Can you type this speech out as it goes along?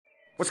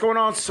What's going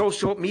on,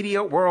 social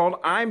media world?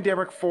 I'm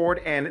Derek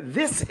Ford, and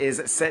this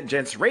is Scent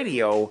Gents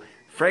Radio,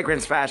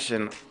 Fragrance,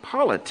 Fashion,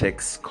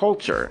 Politics,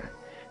 Culture.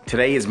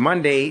 Today is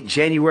Monday,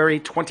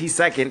 January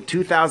 22nd,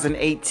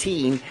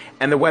 2018,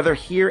 and the weather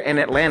here in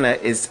Atlanta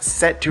is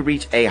set to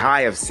reach a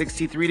high of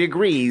 63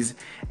 degrees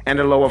and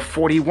a low of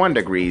 41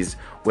 degrees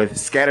with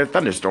scattered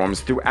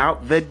thunderstorms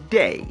throughout the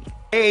day.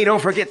 Hey,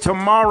 don't forget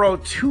tomorrow,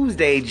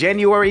 Tuesday,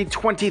 January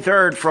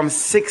 23rd from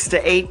 6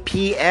 to 8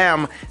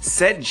 p.m.,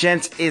 Scent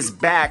Gents is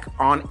back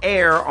on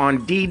air on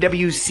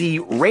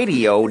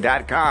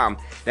DWCRadio.com.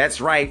 That's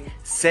right,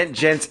 Scent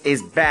Gents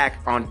is back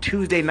on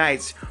Tuesday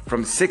nights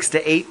from 6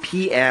 to 8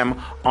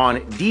 p.m. on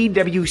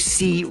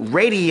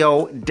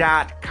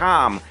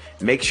DWCRadio.com.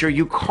 Make sure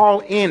you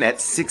call in at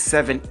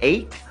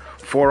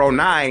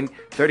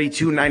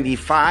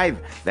 678-409-3295.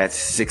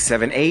 That's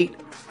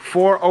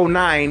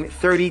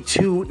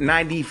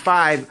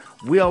 678-409-3295.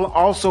 We'll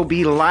also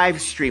be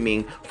live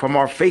streaming from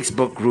our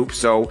Facebook group,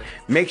 so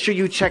make sure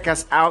you check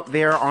us out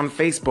there on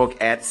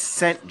Facebook at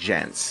Scent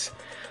Gents.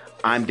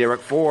 I'm Derek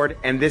Ford,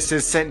 and this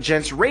is Scent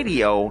Gents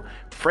Radio,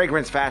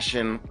 Fragrance,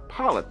 Fashion,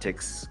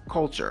 Politics,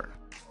 Culture.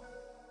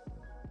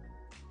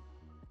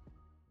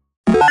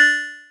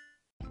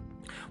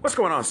 What's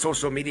going on,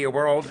 social media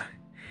world?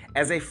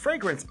 As a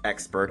fragrance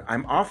expert,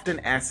 I'm often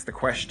asked the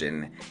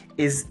question,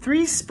 is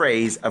 3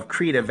 sprays of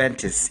Creed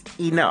Aventus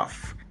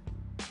enough?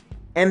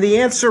 And the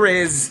answer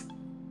is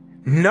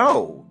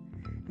no.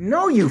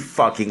 No, you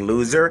fucking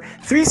loser.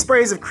 3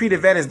 sprays of Creed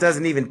Aventus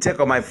doesn't even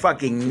tickle my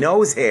fucking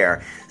nose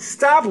hair.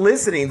 Stop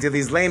listening to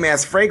these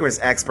lame-ass fragrance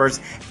experts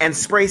and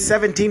spray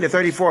 17 to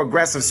 34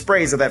 aggressive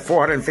sprays of that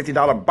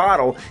 $450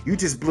 bottle you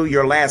just blew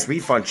your last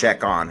refund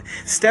check on.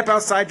 Step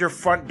outside your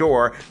front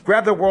door,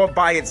 grab the world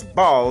by its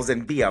balls,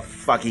 and be a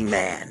fucking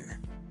man.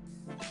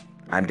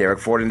 I'm Derek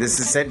Ford, and this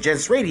is Scent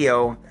Gents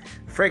Radio,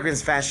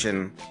 Fragrance,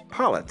 Fashion,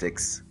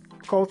 Politics,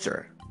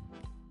 Culture.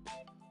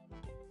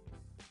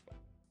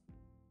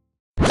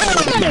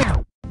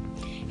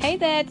 Hey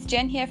there, it's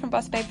Jen here from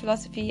Boss Babe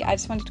Philosophy. I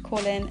just wanted to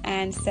call in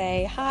and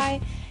say hi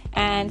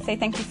and say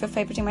thank you for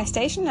favoriting my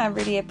station. I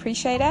really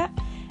appreciate it.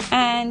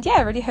 And yeah,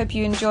 I really hope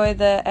you enjoy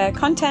the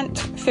content.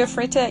 Feel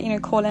free to,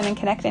 call in and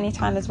connect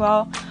anytime as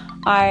well.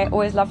 I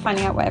always love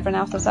finding out what everyone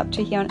else is up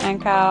to here on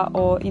Anchor,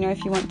 or,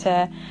 if you want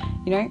to,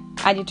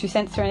 add your 2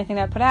 cents to anything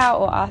that I put out,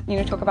 or,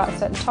 talk about a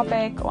certain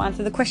topic or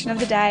answer the question of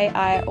the day.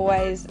 I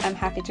always am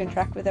happy to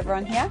interact with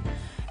everyone here.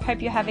 Hope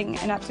you're having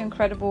an absolutely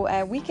incredible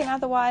weekend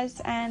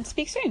otherwise, and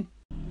speak soon.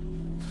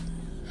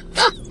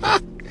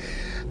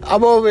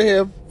 I'm over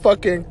here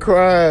fucking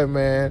crying,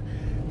 man.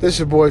 This is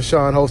your boy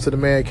Sean, host of the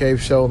Man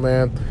Cave Show,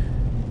 man.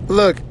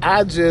 Look,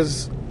 I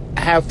just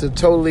have to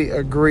totally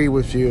agree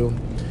with you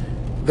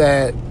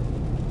that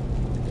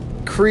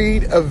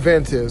Creed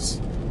Aventus,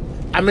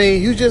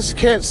 you just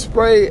can't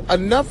spray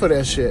enough of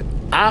that shit.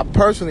 I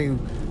personally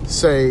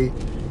say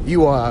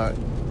you are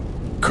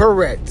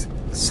correct.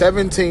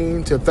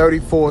 17 to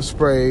 34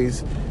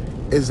 sprays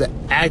is the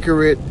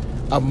accurate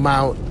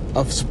amount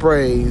of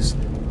sprays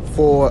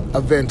for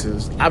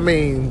Aventus.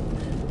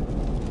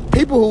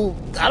 People who,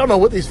 I don't know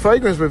what these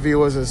fragrance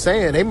reviewers are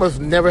saying. They must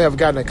never have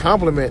gotten a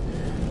compliment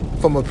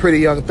from a pretty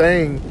young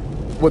thing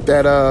with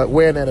that,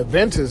 wearing that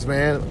Aventus,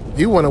 man.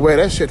 You want to wear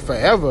that shit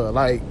forever.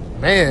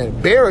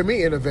 Bury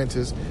me in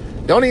Aventus.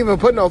 Don't even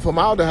put no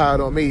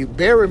formaldehyde on me.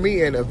 Bury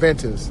me in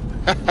Aventus.